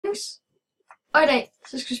Magnus. Og i dag,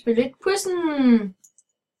 så skal vi spille lidt Prison.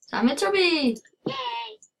 Sammen med Tobi. Yay!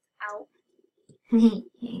 Au.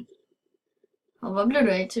 Og hvor blev du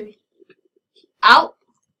af, Tobi? Au!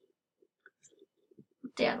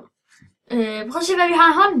 Det er du. Prøv at se, hvad vi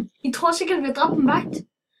har i hånden. I tror sikkert, at vi har dræbt en vagt.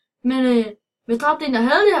 Men vi har dræbt en, der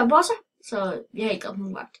havde det her på sig. Så vi har ikke dræbt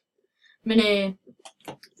en vagt. Men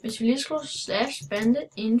hvis vi lige skriver /bande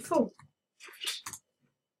info.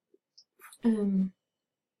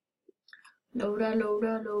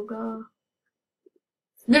 Loader.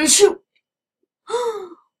 Level 7.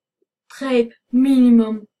 Drab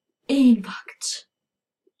minimum 1 vagt.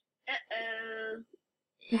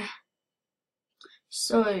 Ja.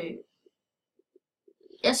 Så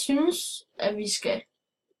jeg synes, at vi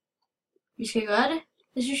skal gøre det.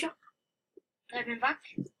 Det synes jeg. Dræb en vagt?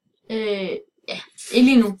 Ja, ikke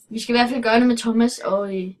lige nu. Vi skal i hvert fald gøre det med Thomas og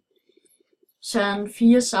Søren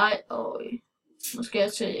 4 sej og måske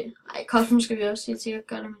også Cosmo skal vi også sikkert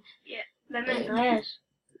gøre det med. Ja, hvad med Andreas?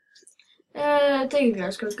 Det kan vi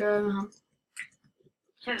også godt gøre med ham.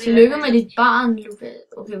 Tillykke med dit barn, Luca.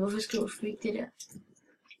 Okay, hvorfor skriver du fik det der?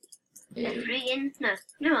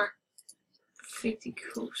 Fik de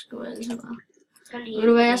skriver alle så bare. Ved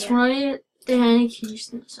du hvad, jeg smutter lige det her ind i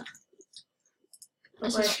kisten, altså.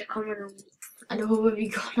 Der kommer nogen. Ej, det håber vi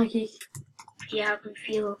godt nok ikke. Jeg har kun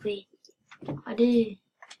 4 HP. Og det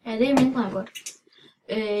er mindre godt.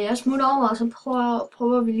 Jeg smutter over, og så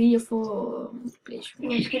prøver vi lige at få blæs.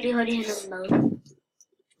 Jeg skal lige holde i hænder med mad.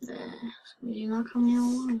 Skal vi lige nok komme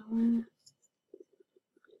herover, eller hvad?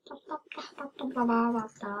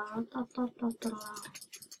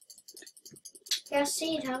 Jeg har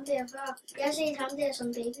set ham der før. Jeg har set ham der som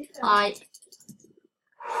baby før. Nej.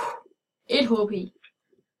 1 HP.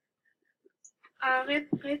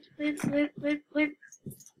 Rip.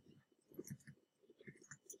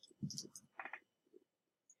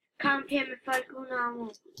 Kamp her med folk uden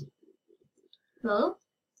armor. Hvad?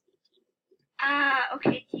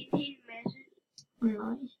 Okay, de er en hel masse.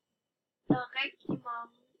 Nej. Der er rigtig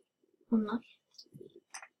mange. Nej.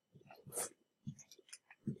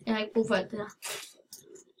 Jeg har ikke brug for alt det der.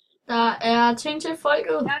 Der er ting til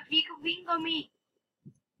folket. Der er vingummi.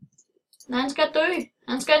 Nej, han skal dø.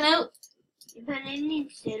 Han skal ned. Han er inde i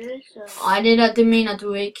en celle, så... Ej, det der, det mener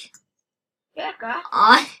du ikke. Ja, jeg gør.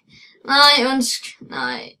 Nej, undskyld.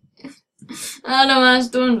 Nej. Der var en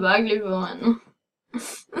stund vagt lige på mig nu.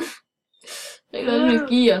 Det er godt med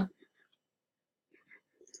gear.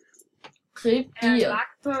 Rip Er der gear.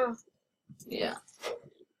 vagt på? Ja.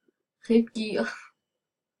 Rip gear.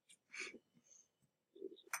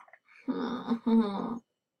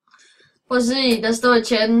 Prøv at se, der står i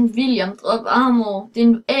chatten, William, drop armor. Det er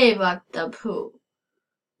en A-vagt, der er på.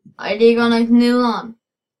 Ej, det er godt nok nederen.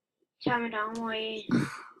 Tag mit armor af.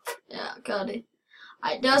 Ja, gør det.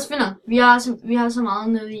 Ej, det er også fint. Vi har så meget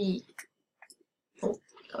nede i...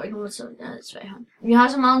 der var ikke nogen, der så... Jeg havde svær hånd. Vi har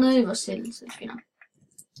så meget nede i vores celle, så det er fint.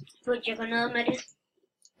 Burde jeg gøre noget med det?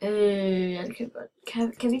 Ja, det kan vi godt.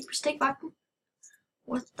 Kan vi ikke bestikke vagten?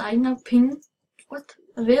 What? Der er ikke nok penge. What?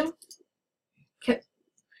 Hvad vil du?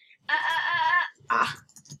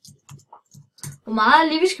 Hvor meget er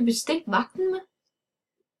lige, vi skal bestikke vagten med?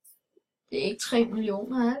 Det er ikke 3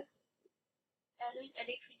 millioner, er det? Er det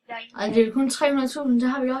ikke fordi, der er en... Ej, det er kun 300.000, det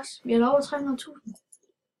har vi også. Vi har over 300.000.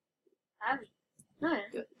 Har vi? Nå ja.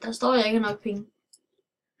 Jo, der står jeg ikke har nok penge.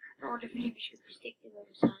 Nå, det er fordi, vi skal bestikke det med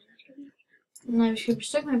det samme. Skal vi? Nej, vi skal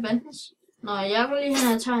bestikke med bandens. Nå, jeg går lige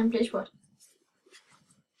hen og tager en blazepot.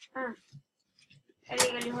 Jeg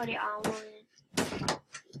lægger lige hurtigt armor.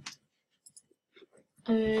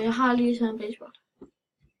 Jeg har lige taget en blazepot.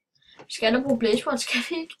 Vi skal da bruge blazepot, skal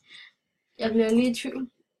vi ikke? Jeg bliver lige i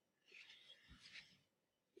tvivl.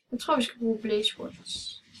 Jeg tror, vi skal bruge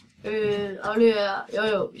blazepots.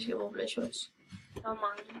 Jo, vi skal bruge blazepots. Der er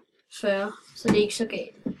mange. 40, så det er ikke så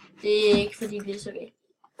galt. Det er ikke fordi, det er så galt.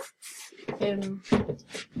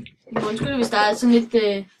 Undskyld, hvis der er sådan lidt...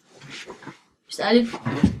 hvis der er lidt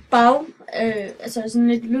altså sådan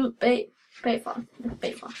lidt lyd bagfra.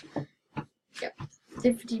 Ja,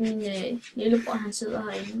 det er fordi min lillebror, han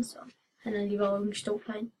sidder herinde, så han er lige været oppe i min stol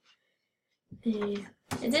herinde.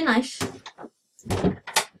 Ja, det er nice.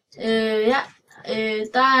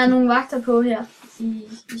 Der er nogle vagter på her.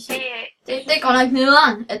 Det er godt nok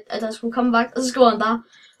nederen, at der skulle komme vagt, og så skriver han bare,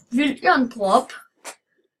 William, drop.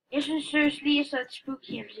 Jeg synes seriøst lige, så et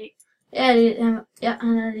spooky MC. Ja,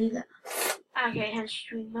 han er lige der. Okay, han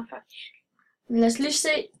streamer faktisk. Lad os lige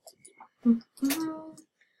se.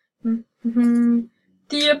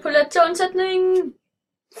 De er på latonsætningen.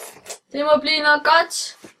 Det må blive noget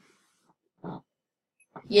godt.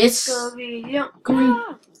 Yes. Skal vi her?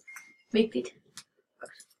 Green. Vigtigt.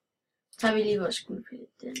 har vi lige vores guldpille.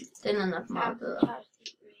 Den er nok meget bedre.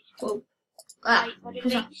 Wow. Ej, hvor det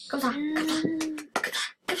Kom så. længe Kom så. siden.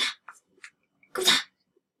 Kom så.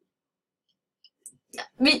 Ja,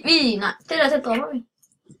 nej, det der, det dropper vi.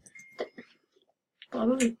 Det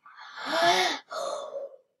dropper vi.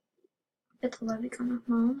 Jeg tror bare, vi kommer nok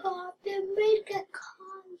meget. Det er mega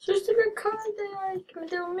koldt. Synes det bliver koldt, det er ikke, men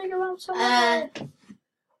det var mega varmt sommer.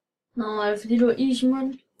 Nå, er det fordi du har is i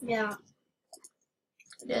munden? Ja.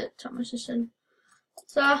 Ja, Thomas' selv.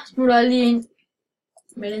 Så smutter jeg lige ind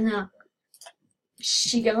med den her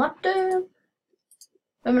cigarette.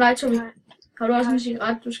 Hvad med dig, Tobi? Har du også en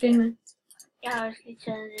cigaret, du skal ind med? Jeg har også lige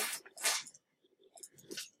taget det.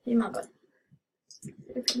 Det er meget godt.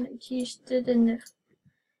 Jeg kan den kiste, den der.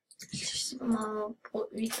 Hvor meget brød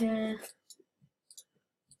vi kan.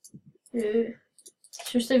 Jeg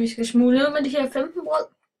synes at vi skal smule ud med de her 15 brød.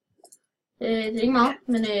 Det er ikke meget,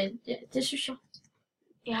 men ja, det synes jeg.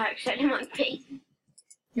 Jeg har ikke særlig mange penge.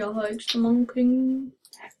 Jeg har ikke så mange penge.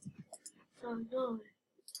 Okay.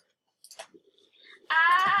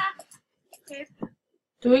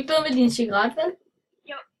 Du er ikke død med din cigaret, vel?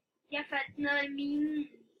 Jo, jeg fandt noget i minen.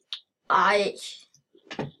 Ej.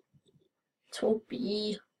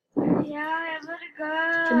 Tobi. Ja, jeg ved det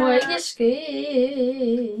godt. Det må ikke ske.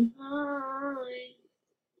 Nej.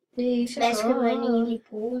 Det er ikke så Hvad skal godt. man egentlig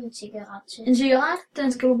bruge en cigaret til? En cigaret,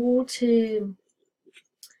 den skal du bruge til,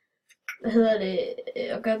 hvad hedder det,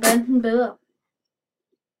 at gøre banden bedre.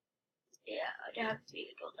 Ja, og det har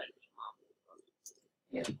virket rigtig meget.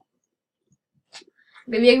 Ja.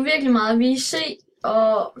 Det virker virkelig meget. Vi se,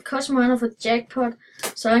 og Cosmo han har fået jackpot,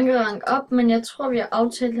 så han kan ranke op, men jeg tror vi har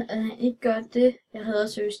aftalt, at han ikke gør det. Jeg hader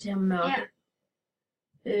seriøst det her mørke.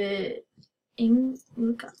 Ja. Ingen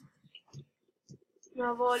udgang.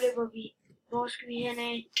 Nå, hvor løber vi? Hvor skal vi hen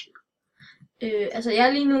af? Altså jeg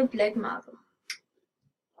er lige nu i Black Market.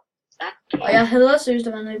 Okay. Og jeg hader seriøst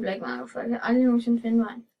at være nede i Black Market, for jeg kan aldrig nogensinde finde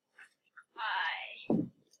vejen. Ej.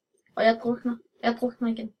 Og jeg drukner. Jeg drukner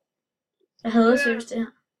igen. Jeg hader seriøst det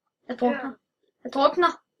her. Jeg drukner. Jeg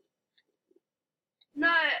drukner.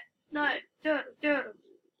 Nej, dør du.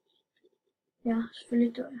 Ja,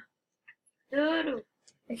 selvfølgelig dør jeg. Dør du?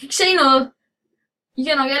 Jeg kan ikke se noget. I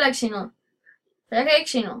kan nok heller ikke se noget. For jeg kan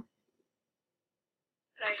ikke se noget.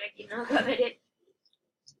 Der er ikke rigtig noget at gøre ved det.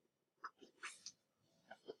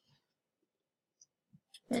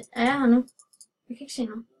 Men er jeg her nu? Jeg kan ikke se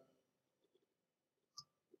noget.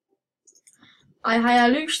 Ej, har jeg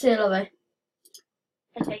lys til, eller hvad?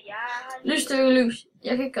 Altså, jeg har lige... Lys til ikke lys.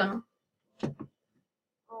 Jeg kan ikke gøre noget.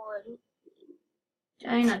 Hvor er du?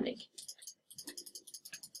 Jeg aner det ikke.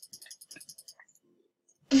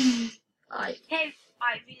 Ej. Hey,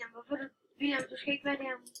 William, hvorfor du... William, du skal ikke være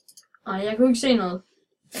der. Ej, jeg kunne ikke se noget.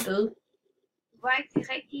 Jeg døde. Du var ikke det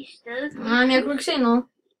rigtige sted. Nej, men jeg kunne ikke se noget.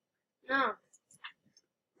 Nå.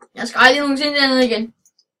 Jeg skal aldrig nogensinde dernede igen.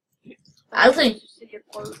 Aldrig.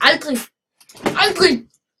 Aldrig. Aldrig.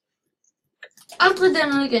 Aldrig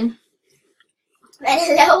dernede igen. Hvad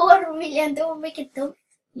laver du, William? Du er mega dum.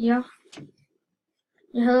 Ja.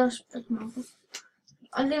 Jeg havde også spillet mig.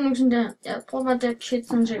 Aldrig nogensinde der. Jeg prøver bare det kit,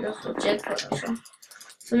 sådan så jeg kan få jackpot og så.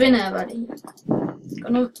 Så vinder jeg bare det hele.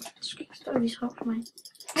 Og nu, du skal ikke stå og vise røv for mig.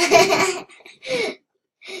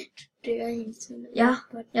 Dør hele tiden. Ja,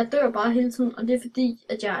 jeg dør bare hele tiden, og det er fordi,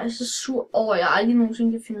 at jeg er så sur over, at jeg aldrig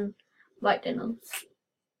nogensinde kan finde vej dernede.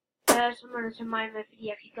 Ja, så må du tage mig med, fordi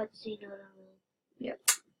jeg kan godt se noget dernede. Ja.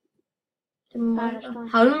 Det må Nej, man der står-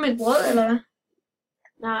 Har du mit brød, eller hvad?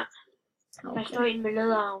 Nej, der står en med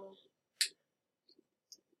læderarmer.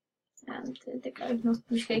 Ja, det gør ikke noget.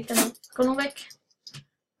 Vi skal ikke derned. Gå nu væk.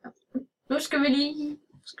 Ja. Nu skal vi lige...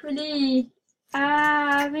 William!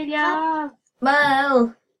 Hvad?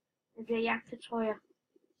 Jeg bliver jagtet, tror jeg.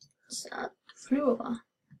 Så du flyver bare.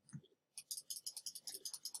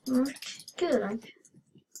 Nu gider du ikke.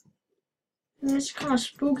 Nu så kommer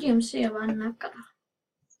Spooky og ser bare nakker dig.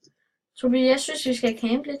 Tobi, jeg synes vi skal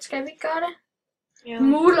campe lidt. Skal vi ikke gøre det? Jo.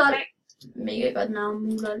 Mulot. Mega godt navn,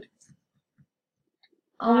 Mulot.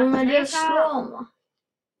 Og hvem er det, der slår mig?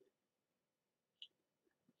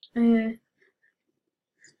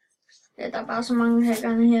 Ja, der er bare så mange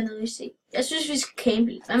hackerne hernede, vi ser. Jeg synes, vi skal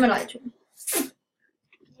campe lidt. Hvad med dig, Tobi?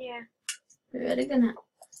 Ja. Er det ikke den her?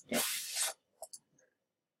 Ja.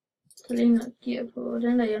 Så lige noget gear på.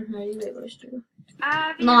 Den der hjælp her lige ved at gå i stykker.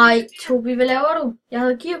 Nej, Tobi, hvad laver du? Jeg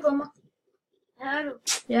havde gear på mig. Havde du?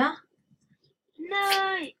 Ja.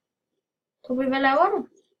 Nej! Tobi, hvad laver du?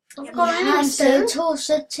 Hvorfor går du ind i Jeg har min celle? stadig 2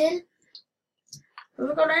 sæt til.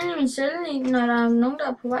 Hvorfor går du ind i min celle, når der er nogen, der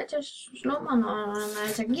er på vej til at slå mig, når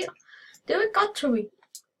jeg tager gear? Det er jo ikke godt, Tobi.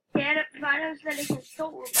 Ja, det var der slet ikke. Jeg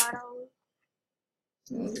stod bare derude.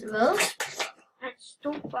 Hvad? Han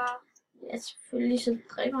stod bare. Ja, selvfølgelig så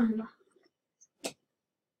drikker han dig.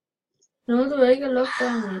 Nu du ikke at lukke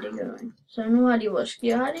døren, det gør du ikke. Så nu har de vores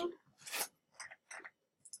skier, har de ikke?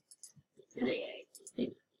 Det ved jeg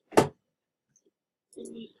ikke.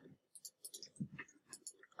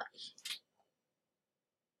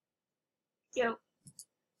 Jo.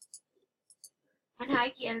 Han har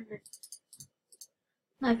ikke hjelmen.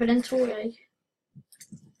 Nej, for den tog jeg ikke.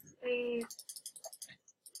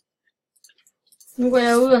 Nu går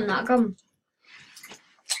jeg ud og nakker dem.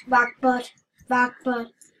 Vagtbot. Vagtbot.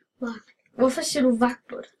 Vagt. Hvorfor siger du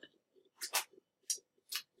vagtbot?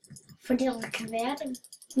 Fordi der kan være dem.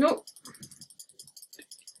 Nu.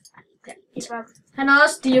 Det var Han har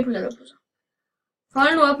også diapoletter på sig.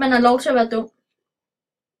 Hold nu op, man har lov til at være dum.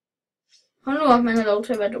 Hold nu op, man har lov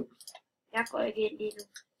til at være dum. jeg går ikke ind lige nu.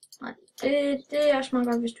 Nej, det er også meget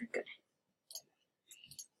godt, hvis du ikke gør det.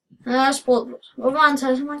 Han har også brød på sig. Hvorfor har han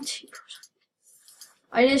taget så mange ting på sig?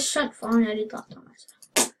 Ej, det er synd for ham, at de dræbte ham, altså.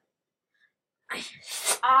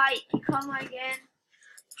 Ej, de kommer igen.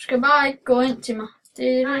 Du skal bare ikke gå ind til mig.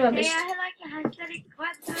 Det Nej, vil være det bedst. er jeg heller ikke. Jeg har slet ikke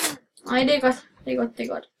grønt ud. Nej, det er godt. Det er godt, det er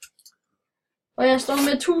godt. Og jeg står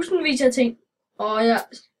med tusindvis af ting. Og jeg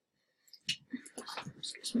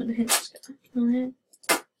skal smide det hen. Noget her.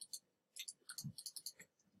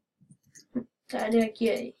 Der er det, jeg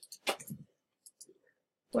giver i.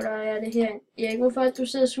 Hvor der er det her. Erik, hvorfor at du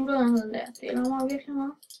sidder og sutter den der? Det ælder mig virkelig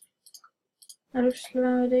meget. Er du ikke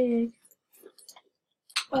slået med det, Erik?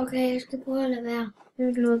 Okay, jeg skal prøve at lade være.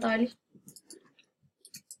 Det lyder dejligt.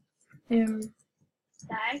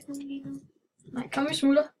 Der er ikke nogen lige nu. Nej, kom vi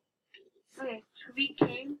smutter. Okay, skal vi ikke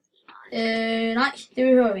camp? Nej, det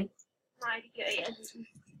behøver vi ikke. Nej, det gør jeg altså sådan.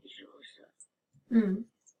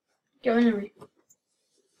 Det gjorde vi nemlig.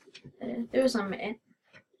 Det var sammen med Anne.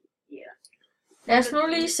 Ja. Lad os nu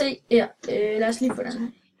lige se her. Lad os lige få den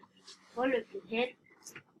her. Hvor løb det hen?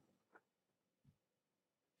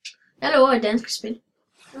 Jeg lover et dansk spil.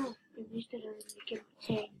 Jeg vidste, at vi kan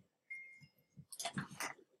betale.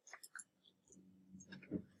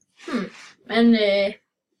 Men ja.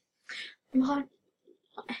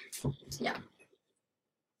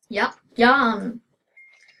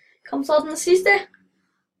 Kom så den sidste.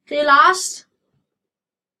 Det er last.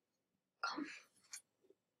 Kom.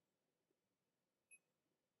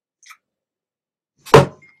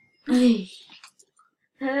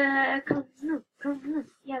 Kom nu.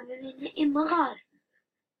 Jeg vil vinde emerald.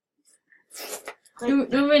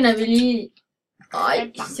 Nu vinder vi lige.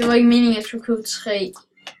 Ej, det var ikke meningen, at jeg skulle købe 3.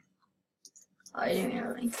 Ej, det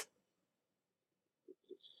mener jeg ikke.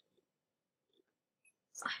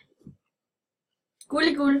 Guld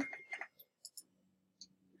i guld.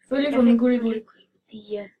 Selvfølgelig får man guld i guld.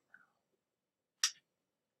 4.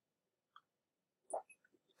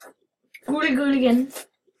 Guld i guld igen.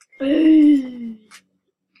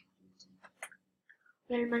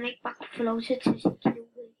 Vil man ikke bare få lov til at tage sin kilo?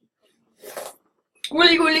 Guld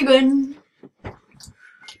i guld igen.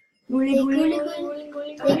 Guld i Det er guld. guld i guld.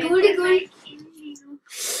 Det er guld i guld.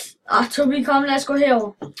 Tobi, kom, lad os gå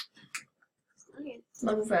herover. Okay.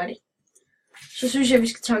 Når du er færdig. Så synes jeg, vi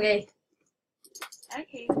skal takke af.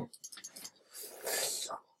 Okay.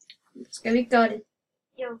 Skal vi ikke gøre det?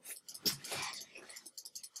 Jo.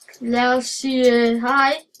 Lad os sige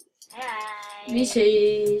hej. Hej. Vi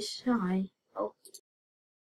ses. Hej.